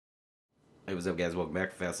Hey, what's up, guys? Welcome back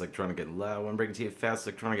to Fast Electronic and Loud. I'm bringing to you Fast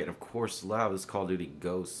Electronic and, of course, Loud is Call of Duty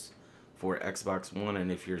Ghosts for Xbox One.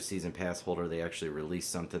 And if you're a Season Pass holder, they actually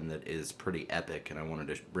released something that is pretty epic. And I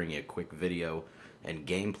wanted to bring you a quick video and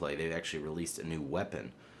gameplay. They actually released a new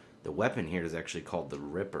weapon. The weapon here is actually called the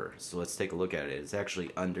Ripper. So let's take a look at it. It's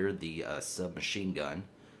actually under the Submachine Gun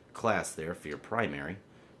class there for your primary.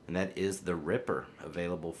 And that is the Ripper,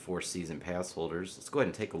 available for Season Pass holders. Let's go ahead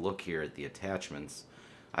and take a look here at the attachments.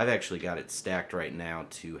 I've actually got it stacked right now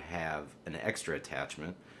to have an extra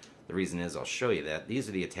attachment. The reason is I'll show you that. These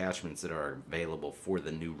are the attachments that are available for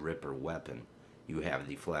the new Ripper weapon. You have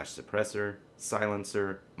the flash suppressor,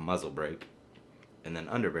 silencer, muzzle brake, and then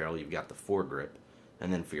underbarrel you've got the foregrip.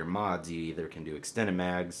 And then for your mods you either can do extended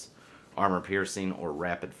mags, armor piercing, or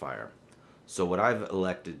rapid fire. So what I've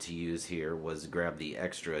elected to use here was grab the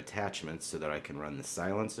extra attachments so that I can run the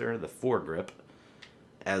silencer, the foregrip,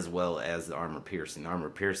 as well as the armor piercing. The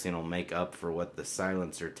armor piercing will make up for what the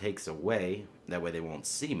silencer takes away, that way they won't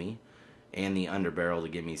see me, and the underbarrel to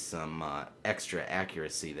give me some extra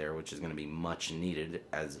accuracy there, which is going to be much needed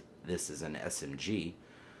as this is an SMG.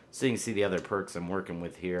 So you can see the other perks I'm working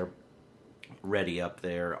with here. Ready up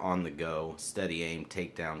there, on the go, steady aim,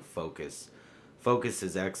 takedown, focus. Focus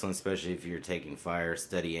is excellent, especially if you're taking fire.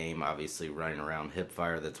 Steady aim, obviously running around hip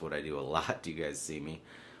fire, that's what I do a lot. Do you guys see me?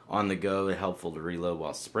 On the go, helpful to reload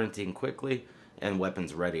while sprinting quickly, and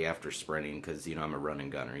weapons ready after sprinting, because you know I'm a running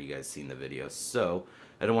gunner. You guys seen the video. So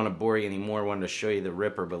I don't want to bore you anymore. I wanted to show you the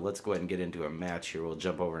Ripper, but let's go ahead and get into a match here. We'll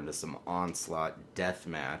jump over into some Onslaught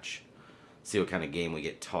deathmatch. See what kind of game we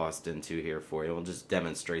get tossed into here for you. We'll just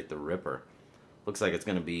demonstrate the Ripper. Looks like it's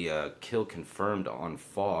going to be a kill confirmed on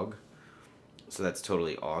Fog, so that's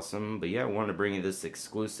totally awesome. But yeah, I wanted to bring you this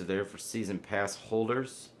exclusive there for Season Pass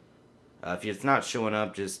holders. If it's not showing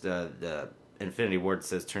up, just the infinity word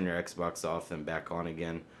says turn your Xbox off and back on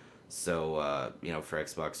again. So, you know, for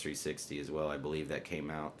Xbox 360 as well, I believe that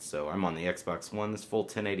came out. So I'm on the Xbox One. This full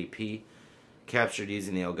 1080p, captured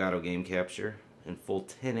using the Elgato game capture in full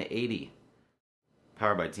 1080.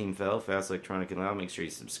 Powered by Team Fell, Fast Electronic and Loud. Make sure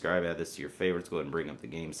you subscribe, add this to your favorites. Go ahead and bring up the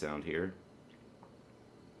game sound here.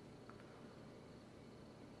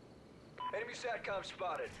 Enemy SATCOM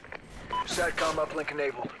spotted. SATCOM uplink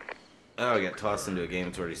enabled. Oh, we got tossed into a game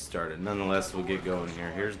that's already started. Nonetheless, we'll get going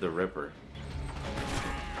here. Here's the Ripper.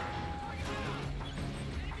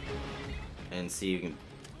 And see, you can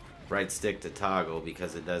right stick to toggle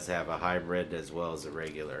because it does have a hybrid as well as a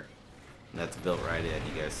regular. And that's built right in.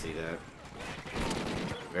 You guys see that?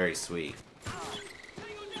 Very sweet.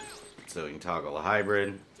 So you can toggle a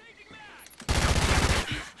hybrid.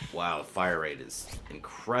 Wow, the fire rate is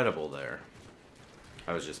incredible there.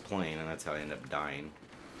 I was just playing and that's how I ended up dying.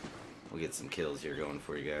 We'll get some kills here going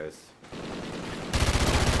for you guys.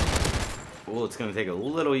 Well, it's going to take a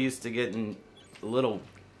little used to getting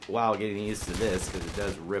used to this because it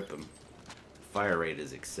does rip them. The fire rate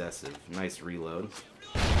is excessive. Nice reload.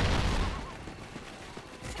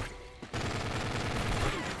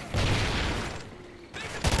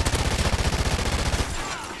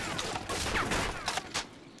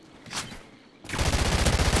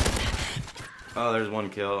 Oh, there's one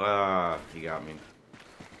kill. Ah, he got me.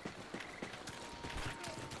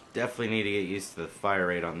 Definitely need to get used to the fire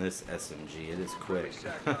rate on this SMG. It is quick.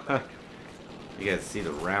 You guys see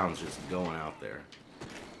the rounds just going out there.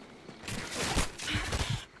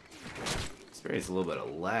 Experience a little bit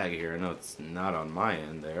of lag here. I know it's not on my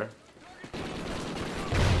end there.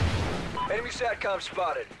 Enemy SATCOM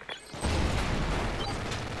spotted.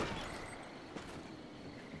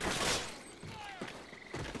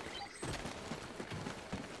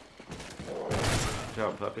 Good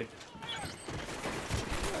job, puppy.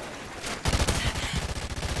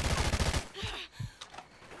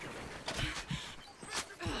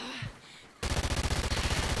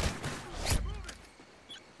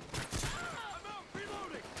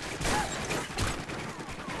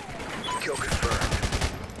 Kill confirmed.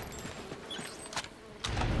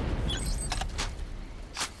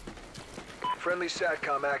 Friendly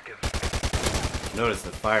SATCOM active. Notice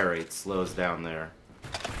the fire rate slows down there.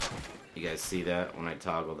 You guys see that when I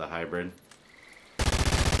toggle the hybrid?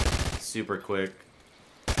 Super quick.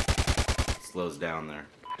 Slows down there.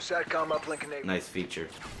 SATCOM uplink enabled. Nice feature.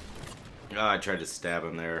 Oh, I tried to stab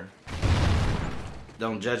him there.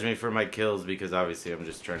 Don't judge me for my kills because obviously I'm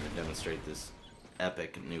just trying to demonstrate this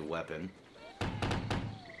epic new weapon.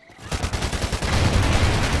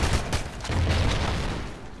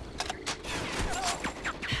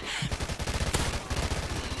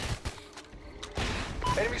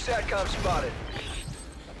 Enemy SATCOM spotted.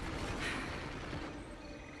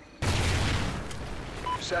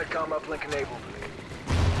 SATCOM uplink enabled.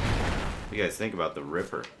 What do you guys think about the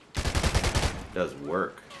Ripper? It does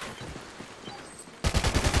work.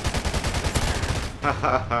 Ha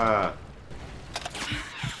ha ha!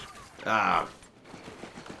 Ah!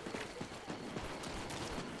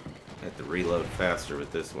 I have to reload faster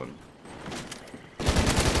with this one.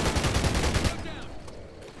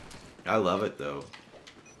 I love it though.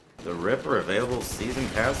 The Ripper available season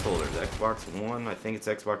pass holders. Xbox One, I think it's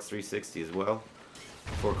Xbox 360 as well.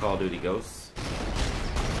 For Call of Duty Ghosts.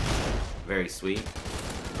 Very sweet.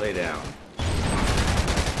 Lay down.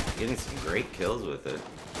 Getting some great kills with it.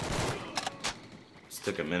 Just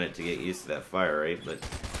took a minute to get used to that fire rate, but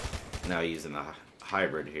now using the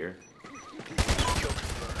hybrid here.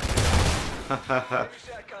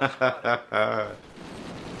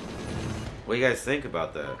 What do you guys think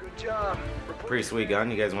about that? Good job. Pretty sweet gun.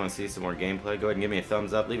 You guys want to see some more gameplay? Go ahead and give me a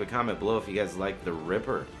thumbs up. Leave a comment below if you guys like the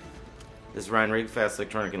Ripper. This is Ryan Rigg, Fast,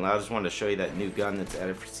 Electronic, and Loud. Just wanted to show you that new gun that's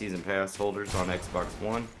added for Season Pass holders on Xbox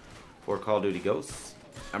One for Call of Duty Ghosts.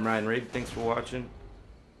 I'm Ryan Rigg. Thanks for watching.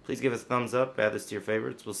 Please give us a thumbs up. Add this to your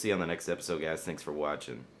favorites. We'll see you on the next episode, guys. Thanks for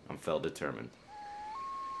watching. I'm Determined.